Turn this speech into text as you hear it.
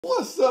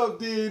What's up,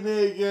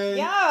 DNA gang?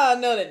 Y'all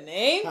know the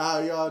name. How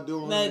y'all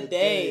doing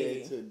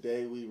today?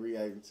 Today we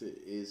reacting to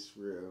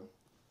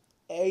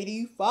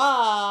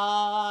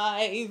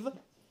ITSREAL85.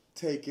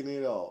 Taking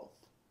it off.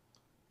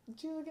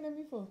 What you looking at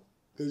me for?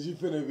 Cause you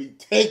finna be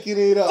taking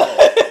it off.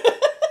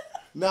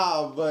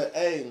 Nah, but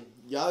hey,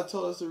 y'all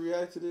told us to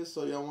react to this,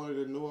 so y'all wanted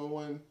a newer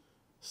one.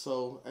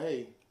 So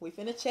hey, we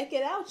finna check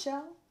it out,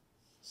 y'all.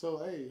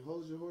 So hey,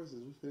 hold your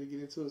horses. We finna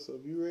get into it. So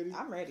if you ready?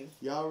 I'm ready.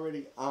 Y'all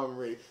ready? I'm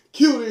ready.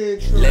 Cue the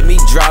intro. Let me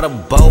draw the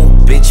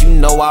boat, bitch. You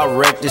know I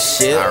wreck the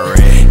shit.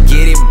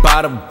 Get it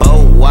by the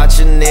boat, watch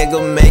a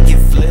nigga make it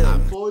flip.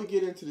 Before we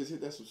get into this, hit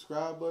that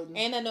subscribe button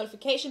and that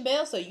notification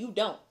bell so you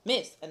don't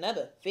miss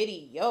another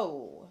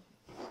video.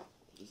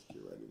 Let's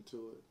get right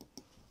into it.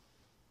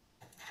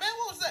 Man,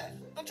 what was that?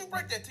 Don't you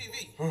break that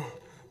TV?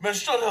 Man,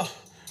 shut up.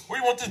 We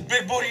want this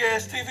big booty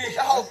ass TV.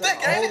 That whole thick,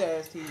 ain't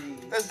it?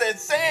 TV. That's that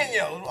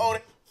Sanyo. Oh,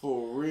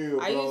 for real,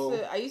 bro.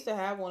 I used to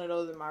have one of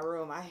those in my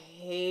room. I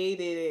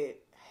hated it.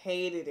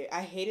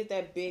 I hated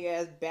that big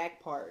ass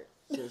back part.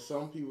 So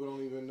some people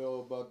don't even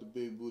know about the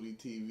big booty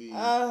TV.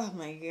 Oh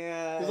my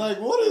god. It's like,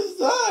 what is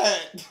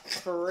that?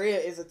 For real,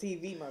 it's a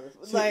TV,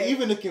 motherfucker. So like,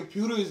 even the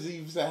computers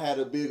used to have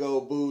a big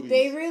old booty.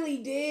 They really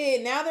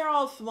did. Now they're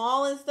all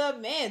small and stuff.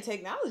 Man,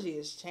 technology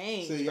has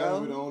changed. So y'all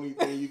remember the only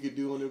thing you could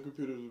do on the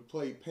computer was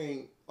play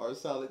Paint or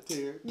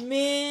Solitaire.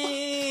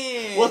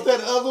 Man. What's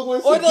that other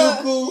one?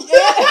 Sudoku?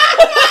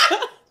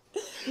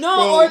 No,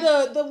 bro. Or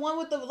the one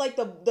with the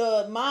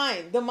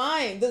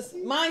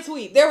Mind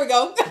Sweep. There we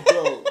go.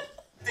 Bro.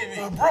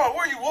 Bro,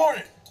 where you want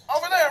it?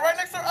 Over there, right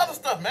next to the other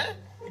stuff, man.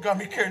 You got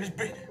me carrying this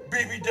big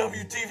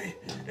BBW TV,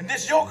 and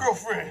this your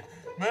girlfriend,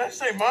 man. This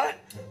ain't mine.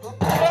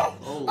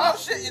 Oh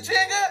shit, your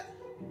chin good?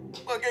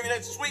 Well, gave you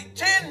that sweet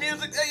chin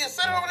music. Hey, you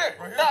set it over there.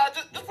 Right, nah,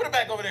 just put it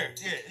back over there.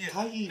 Yeah.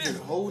 How you even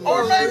holding it?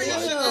 Or maybe you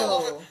should go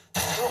over.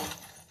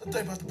 That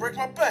thing about to break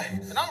my back,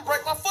 and I'm gonna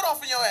break my foot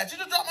off in your ass. You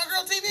just dropped my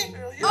girl TV?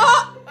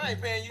 I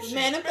ain't paying you shit.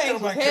 Man, them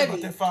things was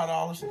heavy. About that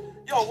 $5.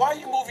 Yo, why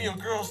you moving your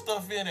girl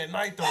stuff in at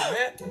night though,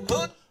 man?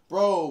 Hood.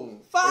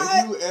 Bro,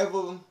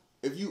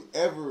 if you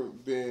ever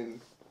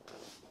been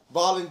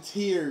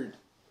volunteered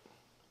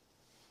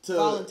to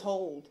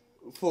voluntold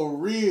for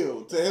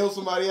real to help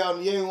somebody out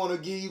and you ain't want to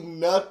give you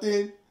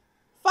nothing,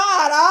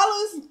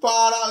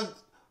 $5,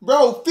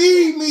 bro,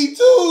 feed me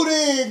too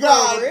then,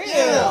 God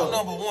damn.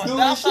 Number one, do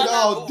this shit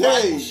all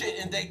day. Shit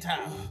in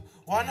daytime.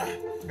 Why not?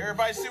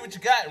 Everybody see what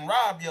you got and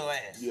rob your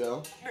ass.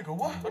 Yeah. Nigga,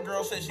 what? A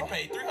girl said she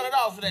paid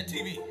 $300 for that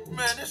TV.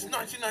 Man, this is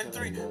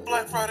 1993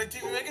 Black Friday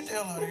TV. Man, get the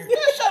hell out of here. Man,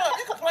 shut up.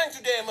 You complain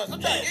too damn much. I'm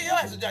trying to get your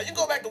ass a job. You can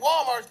go back to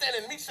Walmart, stand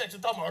in the meat section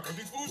talking about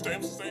these food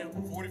stamps are sale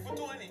 40 for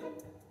 20.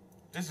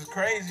 This is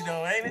crazy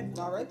though, ain't it?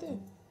 Not right there.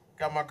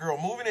 Got my girl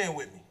moving in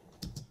with me.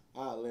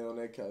 I lay on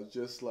that couch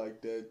just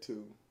like that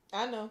too.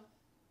 I know.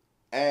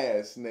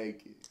 Ass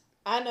naked.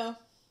 I know.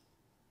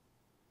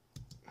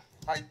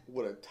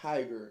 With a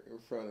tiger in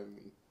front of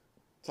me.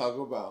 Talk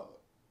about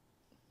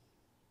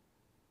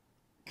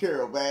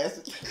Carol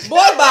Bassett.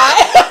 Boy, bye.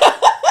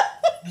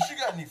 Does she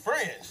got any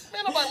friends?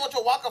 Man, nobody want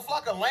your waka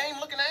flocka lame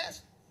looking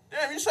ass.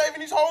 Damn, you saving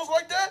these hoes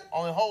like that?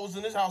 Only hoes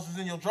in this house is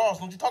in your drawers.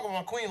 Don't you talk about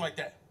my queen like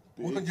that.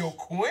 With your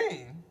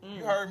queen?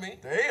 You heard me?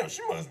 Damn,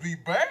 she must be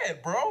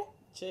bad, bro.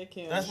 Check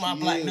him. That's my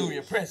Black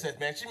Nubian princess,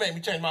 man. She made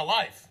me change my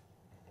life.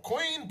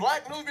 Queen,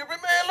 Black Nubian,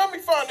 man, let me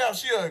find out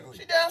she ugly.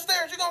 She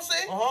downstairs, you gonna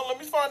see? Let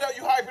me find out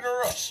you hyping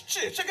her up.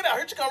 Shit, check it out.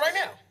 Here she come right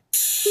now.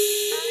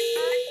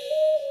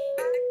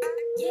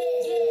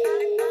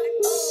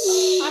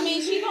 I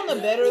mean, she's on the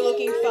better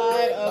looking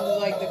side of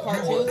like the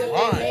cartoons that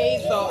they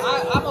made, so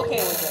I'm okay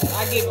with that.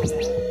 I give them that.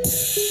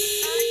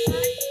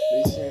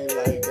 They saying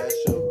like that's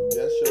your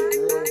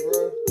girl,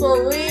 bro.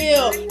 For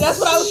real, that's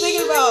what I was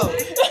thinking about.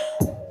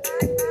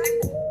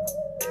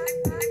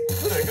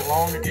 Taking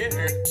long to get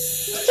here.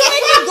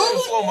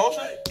 Slow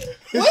motion.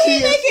 What are you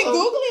making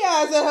googly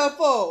eyes at her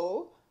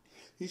for?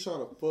 He's trying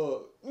to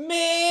fuck.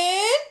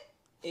 Man,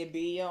 it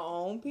be your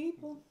own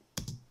people.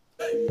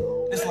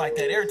 It's like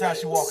that every time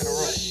she walk in the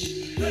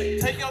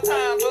room. Take your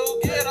time, boo.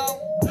 Get them.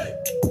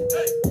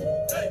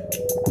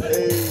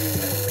 Hey,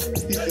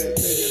 he said,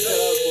 take your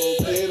time,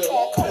 boo. Get him.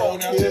 Oh, come on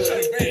now. She should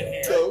have been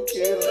here. Go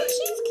get him.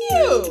 She's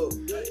cute.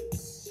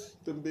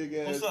 Them big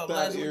ass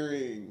thigh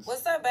earrings.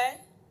 What's up, babe?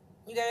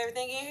 You got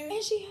everything in here?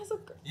 And she has a...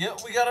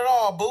 Yep, we got it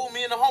all, boo.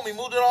 Me and the homie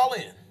moved it all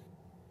in.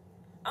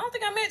 I don't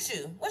think I met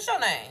you. What's your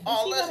name?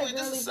 Oh, Leslie,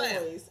 this is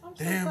Sam.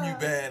 Damn, you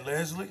bad,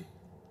 Leslie.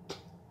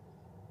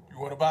 You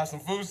want to buy some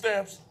food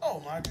stamps? Oh,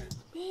 my goodness.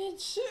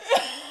 Bitch.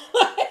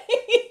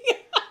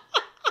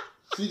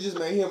 She just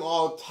made him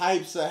all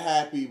types of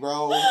happy,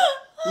 bro.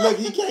 Look,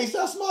 he can't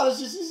stop smiling.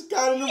 She's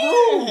got in the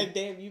room.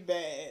 Damn, you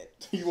bad.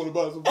 You want to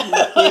buy some food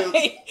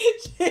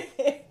stamps?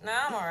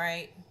 Nah, I'm all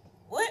right.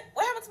 What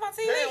happened to my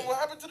TV? Damn, what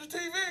happened to the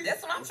TV?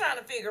 That's what I'm trying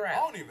to figure I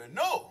out. don't even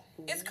know.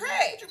 It's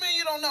cracked. What you mean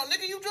you don't know?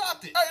 Nigga, you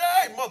dropped it.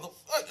 Hey, mother.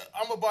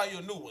 I'm going to buy you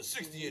a new one,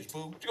 60-inch,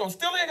 boo. You gonna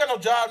still ain't got no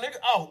job, nigga?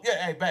 Oh,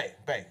 yeah, hey,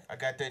 babe. I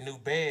got that new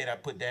bed I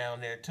put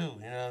down there, too.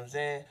 You know what I'm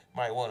saying?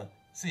 Might want to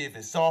See if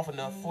it's soft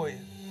enough for you.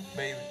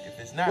 Maybe if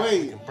it's not,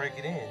 we can break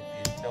it in.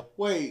 You know?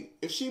 Wait,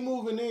 if she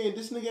moving in,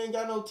 this nigga ain't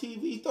got no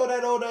TV. Throw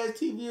that old ass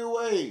TV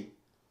away.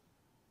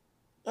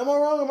 Am I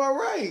wrong? Am I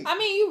right? I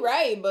mean, you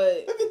right,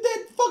 but look at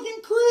that fucking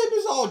crib.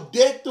 It's all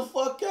decked the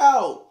fuck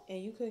out.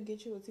 And you couldn't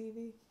get you a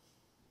TV?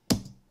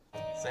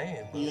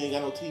 Saying, you ain't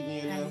got no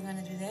TV in there. How you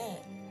gonna do that?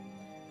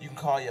 You can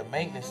call your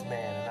maintenance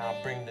man and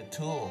I'll bring the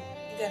tool.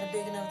 You got a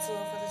big enough tool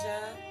for the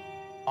job?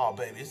 Oh,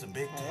 baby, it's a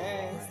big tool.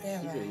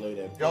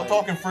 Right. Y'all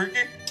talking freaky?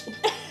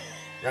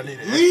 Y'all need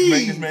an extra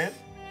maintenance man?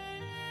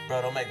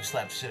 Bro, don't make him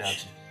slap the shit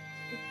out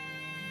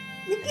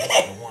you. This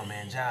is a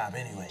one-man job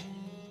anyway.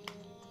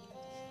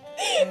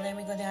 Let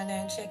me go down there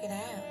and check it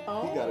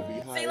out. He gotta be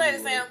high. See you later,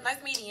 Sam.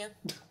 Nice meeting you.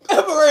 For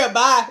real,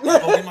 bye.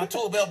 Go get my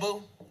tool belt,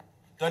 boo.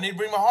 Do I need to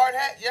bring my hard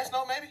hat? Yes,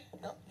 no, maybe?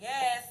 No?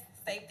 Yes.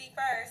 Safety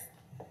first.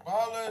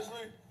 Bye,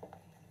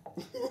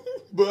 Leslie.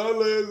 Bye,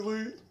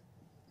 Leslie.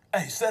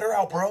 Hey, set her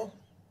out, bro.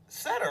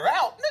 Set her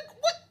out? Nigga,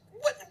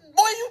 what?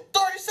 Boy, you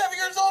 37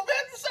 years old, man.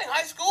 This ain't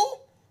high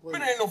school.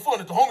 But it ain't no fun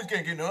if the homies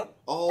can't get none.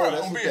 Oh, bro,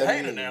 that's don't what be a that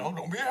hater mean. now.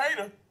 Don't be a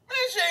hater.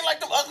 Man, she ain't like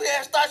them ugly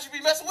ass thoughts you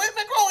be messing with.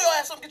 Man, grow your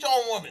ass up and get your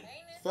own woman.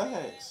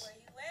 Facts.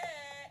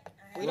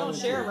 We don't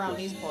share around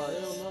these parts.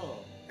 Hell no.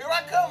 Here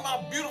I come,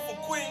 my beautiful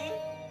queen.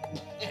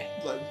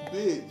 Like,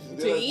 bitch.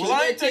 To each, Well,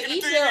 I ain't to taking the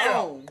each TV their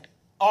out. own.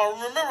 Oh,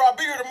 remember, I'll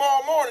be here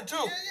tomorrow morning, too.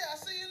 Yeah, I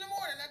see you in the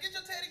morning. Now get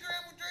your Teddy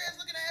Graham with dreads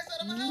looking ass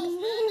out of my house,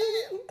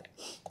 man.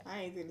 Damn. I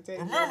ain't seen the Teddy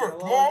Remember, Graham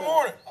in a long tomorrow time.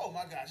 morning. Oh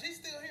my gosh, he's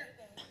still here.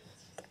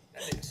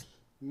 That nigga's...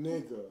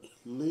 Nigga,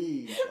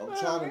 leave. I'm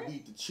trying to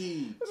beat the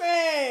cheese.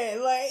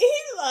 Man, like,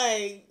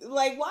 he's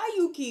like, why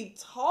you keep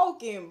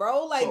talking,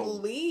 bro? Like, So-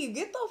 leave.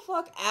 Get the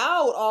fuck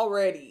out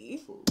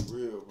already. For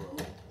real, bro.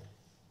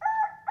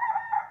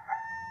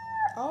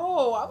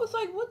 Oh, I was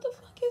like, what the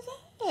fuck is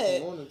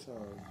that? Morning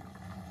time.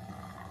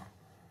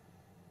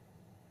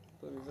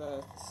 Put his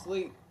ass to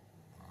sleep.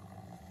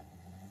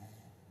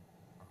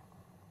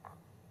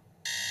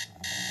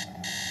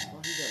 Oh,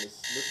 he got his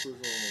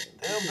slippers on.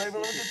 Damn, baby,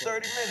 only did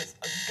 30 minutes.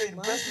 I just gave you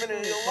the best minute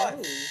of your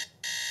life.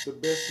 The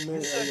best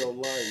minute of your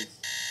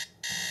life.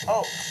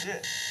 Oh,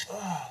 shit.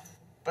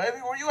 Baby,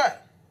 where you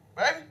at?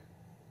 Baby?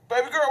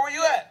 Baby girl, where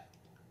you at?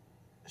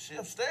 Is she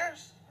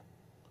upstairs?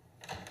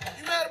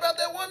 You mad about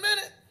that 1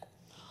 minute?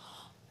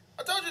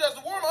 I told you that's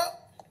the warm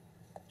up.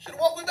 Should have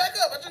woke me back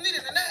up. I just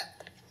needed a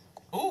nap.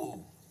 Ooh,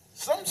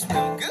 something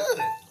smells good.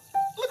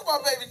 Look at my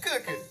baby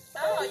cooking.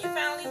 Oh, you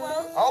finally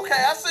woke?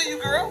 Okay, I see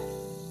you, girl.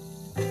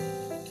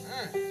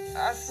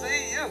 I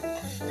see you.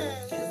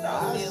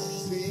 I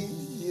see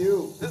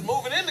you. This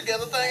moving in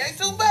together thing ain't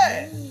too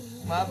bad.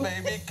 My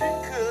baby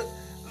can cook.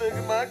 Look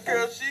at my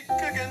girl, she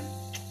cooking.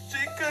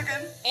 She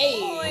cooking.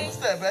 Hey. What's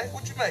that, babe?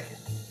 What you making?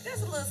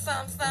 Just a little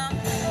something, something.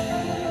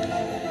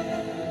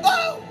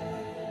 Oh!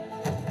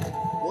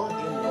 What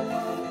in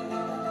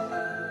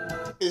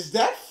the... Is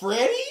that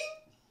Freddy?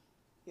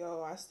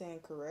 Yo, I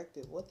stand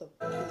corrected. What the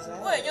fuck is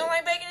that? What, you don't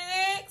like bacon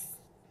and eggs?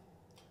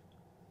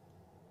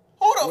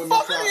 Who the Women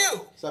fuck try- are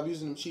you? Stop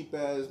using them cheap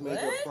ass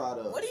makeup What?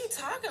 products. What are you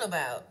talking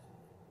about?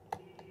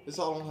 It's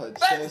all on her Baby,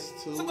 chest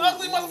too. some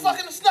ugly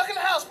motherfucker snuck in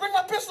the house. Bring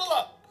my pistol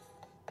up.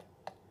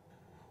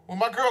 When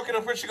my girl get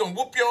up here, she gonna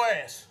whoop your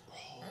ass.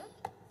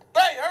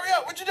 Hey, hurry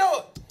up. What you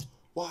doing?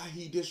 Why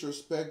he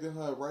disrespecting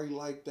her right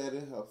like that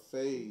in her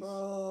face?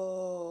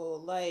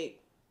 Bro, like,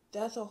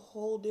 that's a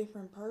whole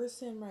different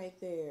person right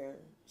there.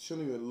 She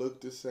don't even look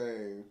the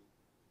same.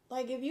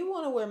 Like, if you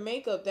want to wear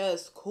makeup,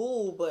 that's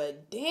cool,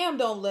 but damn,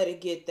 don't let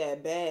it get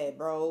that bad,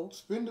 bro.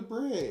 Spend the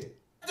bread.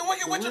 The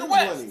wicked witch of the real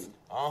west. money.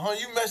 Uh-huh,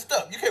 you messed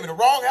up. You came in the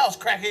wrong house,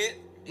 crackhead.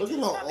 Look at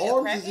call me her a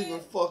arms is crackhead? even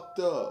fucked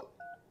up.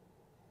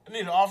 I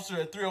need an officer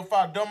at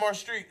 305 Dunmar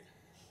Street.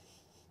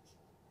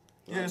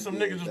 Yeah, Oh, some yeah,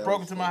 nigga just that broke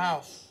was into my funny.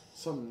 house.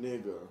 Some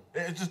nigga.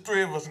 It's just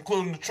three of us,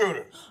 including the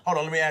intruder. Hold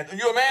on, let me ask. Are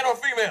you a man or a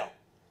female?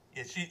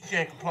 Yeah, she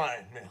ain't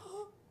complying, man.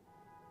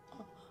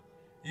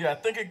 Yeah, I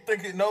think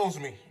it knows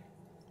me.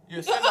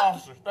 Yeah, send the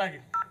officer. Thank you.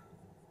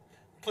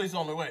 Police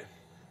on the way.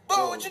 Boo,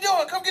 what you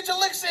doing? Come get your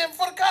licks in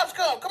before the cops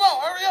come. Come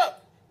on, hurry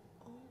up.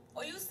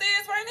 Are you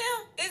serious right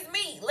now? It's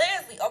me,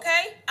 Leslie,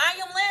 okay? I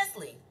am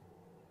Leslie.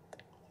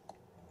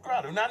 Girl,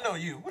 I do not know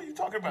you. What are you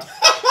talking about?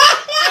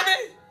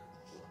 Baby!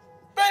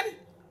 Baby!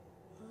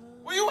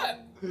 Where you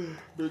at?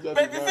 Baby,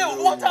 if it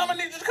was one time I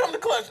need you to come to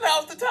clutch,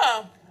 now's the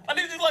time. I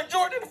need you like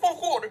Jordan in the fourth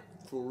quarter.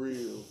 For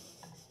real.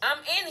 I'm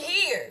in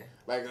here.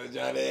 Back on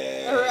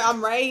Johnny.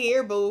 I'm right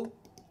here, boo.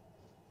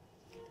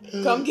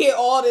 Come get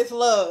all this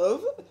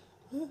love.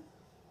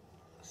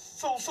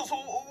 So, what's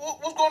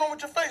going on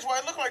with your face? Why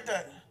it look like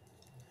that?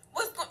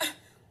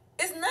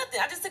 It's nothing.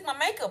 I just took my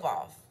makeup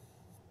off.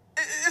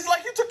 It's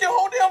like you took your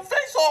whole damn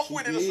face off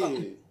with it or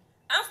something.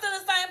 I'm still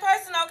the same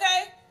person,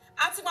 okay?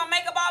 I took my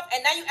makeup off,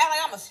 and now you act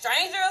like I'm a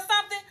stranger or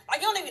something? Like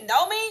you don't even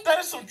know me? That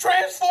is some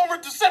Transformer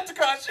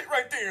Decepticon shit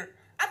right there.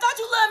 I thought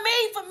you loved me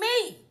for me.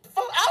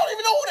 I don't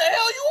even know who the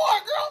hell you are,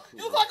 girl.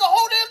 You look like a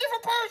whole damn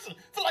different person.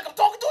 Feel like I'm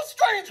talking to a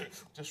stranger.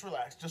 Just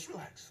relax, just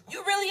relax.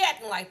 You really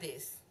acting like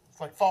this. It's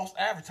like false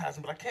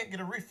advertising, but I can't get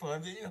a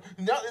refund. You know,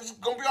 now it's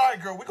gonna be all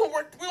right, girl. We're gonna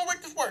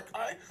make this work,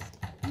 all right?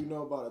 you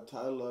know about the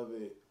title of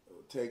it,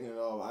 taking it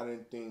off, I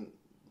didn't think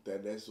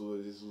that's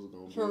what this was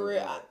gonna be. For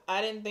real,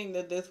 I didn't think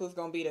that this was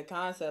gonna be the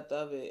concept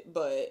of it.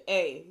 But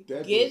hey,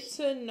 That get is-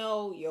 to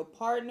know your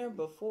partner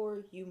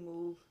before you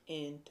move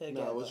in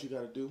together. Nah, what you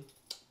gotta do?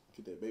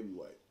 Get that baby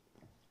wipe.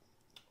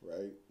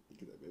 Right?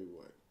 Get that baby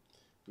wipe.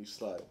 You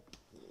slide.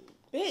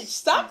 Bitch,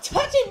 stop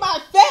touching my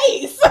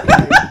face.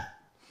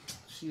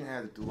 She didn't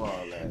have to do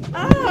all that.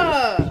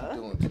 Ah.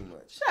 Doing too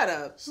much. Shut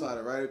up. Slide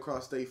it right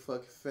across their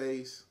fucking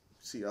face.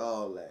 See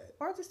all that.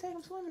 Or just take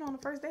them swimming on the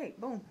first date.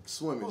 Boom.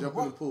 Swimming, jump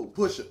in the pool,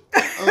 push it.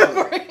 Who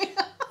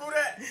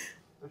that?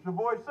 It's your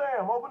boy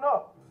Sam. Open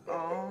up.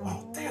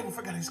 Oh, damn, I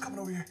forgot he's coming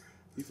over here.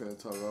 He finna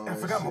talk all I that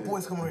forgot my shit.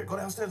 boy's coming over here. Go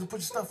downstairs and put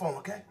your stuff on,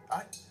 okay? All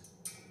right?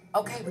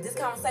 Okay, but this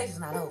conversation's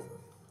not over.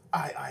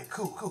 All right,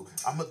 cool.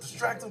 I'm going to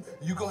distract him.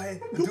 You go ahead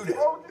and do that.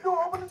 Oh, what you doing?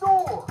 Open the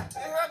door.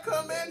 Here I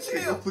come, man. Go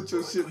Chill. put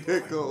your shit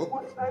back on.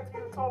 What's taking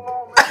you so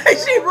long, man?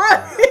 She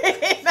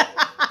running.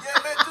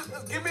 Yeah, man,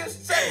 just give me a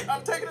second.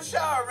 I'm taking a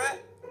shower, man.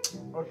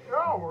 A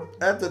shower?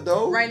 At the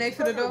door? Right next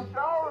to the door. A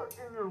shower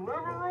in your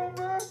living room,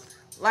 man?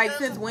 Like Man,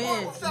 since the when?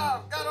 home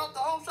shower. Got off the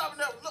home shopping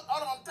there. Look,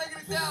 hold on, I'm taking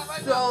it down right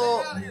So-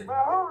 now. I'm taking it Man,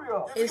 out of hurry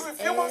up. here. It's Give me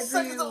a few more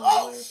seconds. everywhere.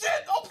 Oh,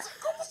 shit. Oh,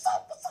 what's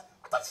up?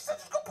 I thought you said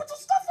you was going to put your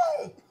stuff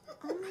on.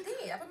 I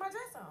did. I put my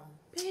dress on.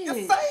 Your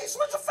Bitch. face.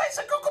 Where's your face?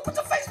 Go put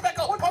your face back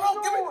on. What Hold you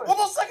on, give me doing? one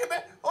more second,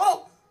 man.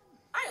 Hold on.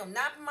 I am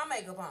not putting my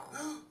makeup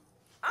on.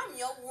 I'm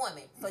your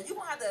woman, so you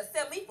gonna have to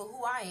accept me for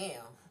who I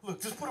am.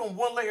 Look, just put on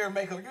one layer of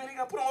makeup. You ain't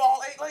got to put on all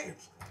 8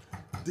 layers.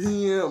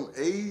 Damn,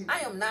 8. I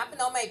am not putting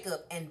no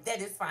makeup, and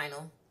that is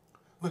final.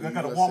 Look, I You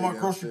got a gotta Walmart sit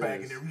grocery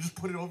bag in downstairs. there. You just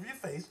put it over your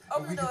face.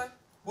 Open the door.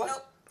 What?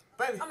 Nope,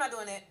 Baby, I'm not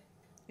doing that.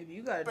 If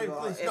you gotta Baby, do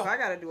all, please, if no. I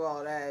gotta do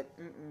all that,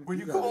 where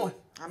you got it. going?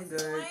 I'm This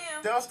is who good. I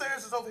am.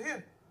 Downstairs is over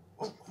here.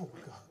 Oh my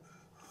God.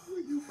 Where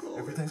you going?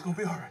 Everything's going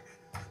to be all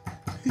right.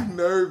 He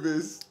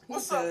nervous.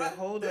 What's said, up, man?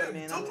 "Hold up,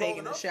 man, I'm took taking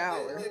long a enough.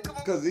 shower." Yeah, come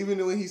on. Cause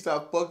even when he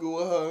stopped fucking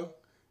with her,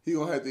 he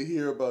gonna have to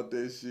hear about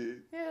that shit.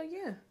 Hell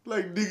yeah.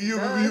 Like, nigga, you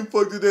remember you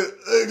fucked with that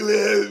ugly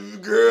ass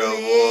girl,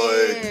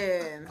 boy.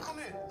 Man. Come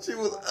in. She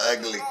was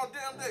ugly. All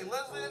damn day.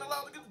 Leslie ain't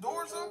allowed to get the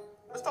door or something?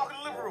 Let's talk in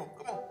the living room.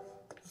 Come on.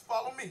 Just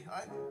follow me, all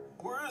right?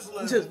 Where is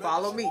Leslie? Just man?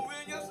 follow Did me. she move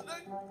in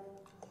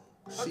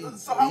yesterday? She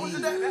So how was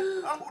your beat. day, man?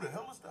 Who the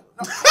hell is that?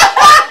 No.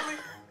 Follow me.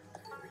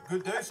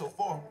 Good day so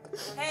far.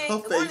 Hey, Her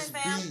good morning, face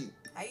Sam. beat.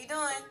 How you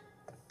doing?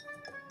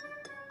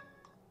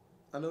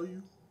 I know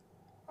you.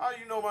 How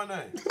you know my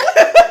name?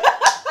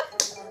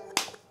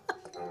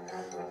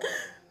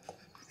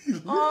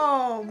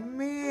 Oh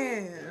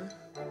man.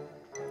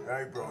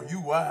 Hey, bro, you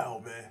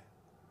wild, man.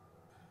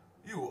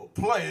 You a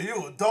player.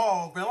 You a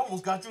dog, man. I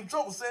almost got you in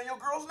trouble saying your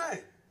girl's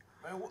name.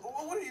 Man,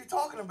 what are you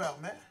talking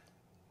about, man?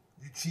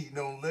 You cheating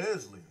on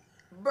Leslie.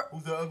 Bro.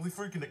 Who's the ugly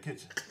freak in the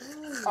kitchen?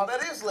 Oh,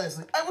 that is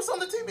Leslie. Hey, what's on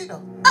the TV,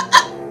 though?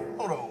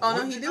 Hold on. Oh What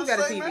no, did he you do just got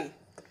a say, TV. man?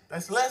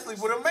 That's Leslie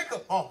with her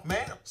makeup off,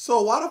 man.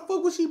 So why the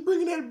fuck was she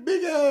bringing that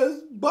big ass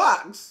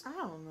box? I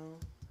don't know.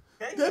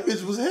 Okay? That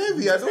bitch was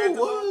heavy. I know it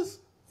was.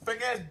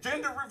 Fake ass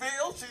gender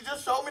reveal. She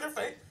just showed me the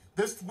face.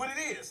 This is what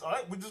it is, all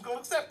right? We're just gonna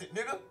accept it,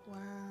 nigga. Wow.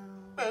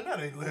 Man, that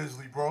ain't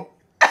Leslie, bro.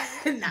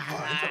 Nah. You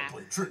trying to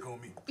play a trick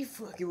on me. You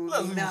fucking with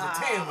Leslie me. was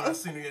a 10 when I Nah.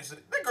 seen her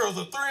yesterday. That girl's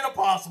a 3 and a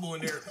possible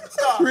in there.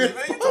 Stop it,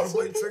 man. You trying to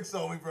play tricks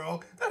on me, bro.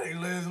 That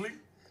ain't Leslie.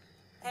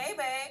 Hey,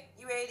 babe.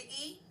 You ready to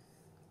eat?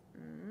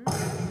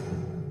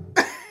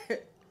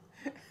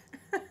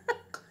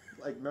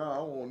 Like, nah, I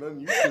don't want nothing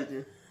you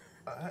cooking.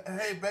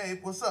 Hey, babe,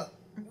 what's up?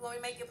 You want me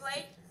to make your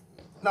plate?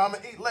 No, I'm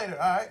gonna eat later,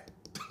 all right?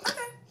 Okay.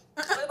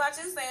 What about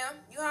you, Sam?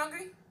 You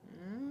hungry?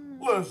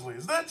 Leslie,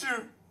 is that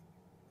you?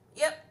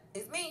 Yep,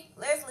 it's me,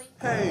 Leslie.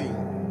 Hey,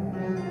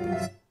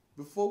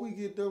 before we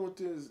get done with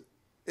this,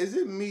 is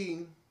it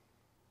me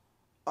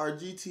or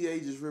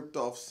GTA just ripped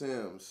off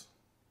Sims?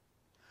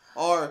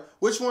 Or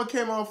which one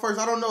came out first?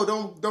 I don't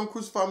know. Don't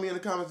crucify me in the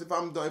comments if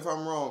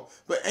I'm wrong.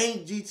 But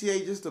ain't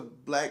GTA just the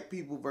black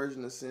people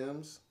version of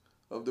Sims?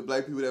 Of the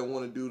black people that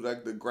want to do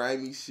like the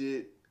grimy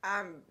shit?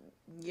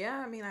 Yeah,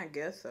 I mean, I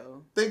guess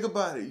so. Think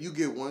about it. You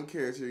get one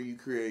character, you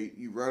create,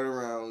 you run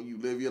around, you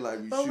live your life,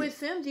 you But shoot. with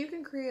Sims, you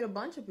can create a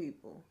bunch of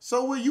people.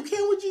 So well, you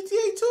can with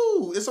GTA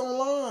too. It's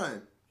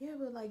online. Yeah,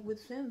 but like with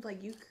Sims,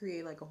 like you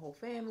create like a whole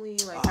family,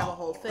 like have a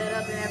whole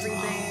setup and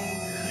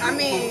everything. I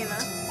mean,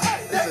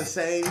 It's the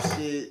same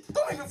shit.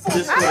 Don't even fuck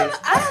Just me. for-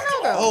 I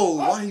don't know though. Oh,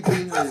 why he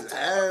beating his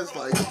ass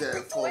like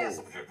that for?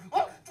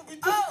 Oh,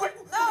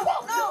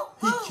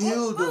 no. He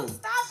killed Boo, him.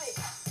 stop it.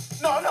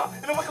 No, and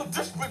I'm not gonna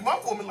disrespect my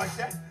woman like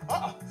that.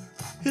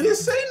 He didn't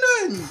say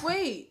nothing.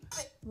 Wait,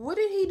 what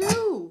did he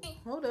do?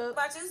 Hold What up.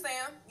 about you,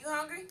 Sam? You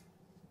hungry?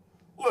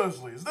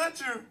 Leslie, is that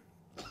you?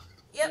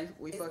 Yep,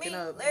 We it's fucking me,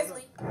 up.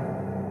 Leslie.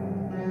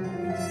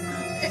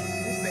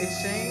 You say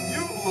Shane?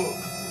 You look.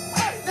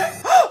 Hey,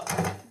 Nick.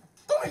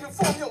 Don't even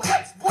form your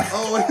lips, boy.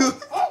 Oh, my God.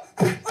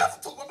 You ever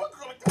talk about my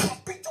girl like that?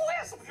 I'll beat your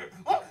ass up here.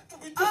 To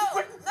be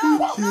disrespectful.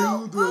 No,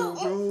 Killed Boo,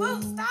 him, bro.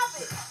 Boo, stop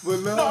it. But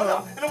No,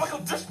 no. and I'm not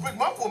gonna disrespect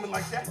my woman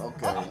like that.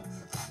 Okay.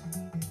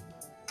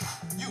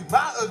 You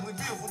my ugly,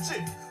 beautiful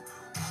chick.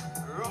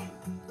 Girl.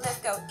 Let's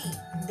go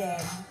eat.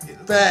 daddy.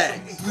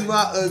 Facts. You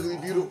my ugly,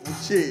 beautiful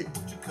chick.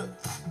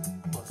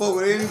 Fuck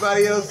what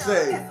anybody else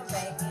say.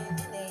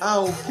 I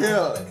don't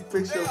care.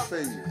 Fix your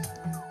face.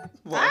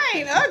 I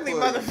ain't ugly,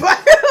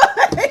 motherfucker.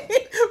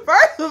 Like,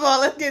 first of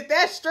all, let's get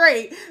that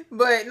straight.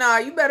 But nah,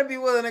 you better be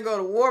willing to go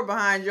to war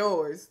behind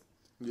yours.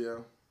 Yeah.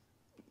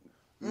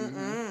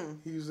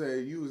 He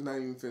said you was not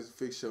even finna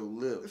fix your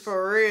lips.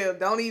 For real.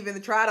 Don't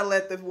even try to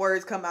let the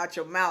words come out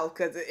your mouth,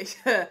 because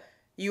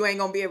you ain't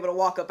gonna be able to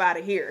walk up out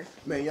of here.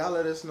 Man, y'all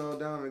let us know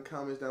down in the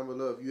comments down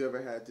below if you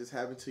ever had this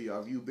happen to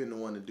y'all. If you've been the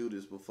one to do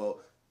this before.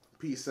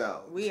 Peace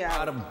out. We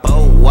out.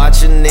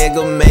 Watch a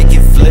nigga make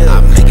it flip.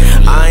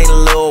 I ain't a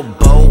little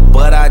boat,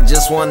 but I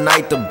just one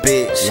night the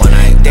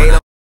bitch.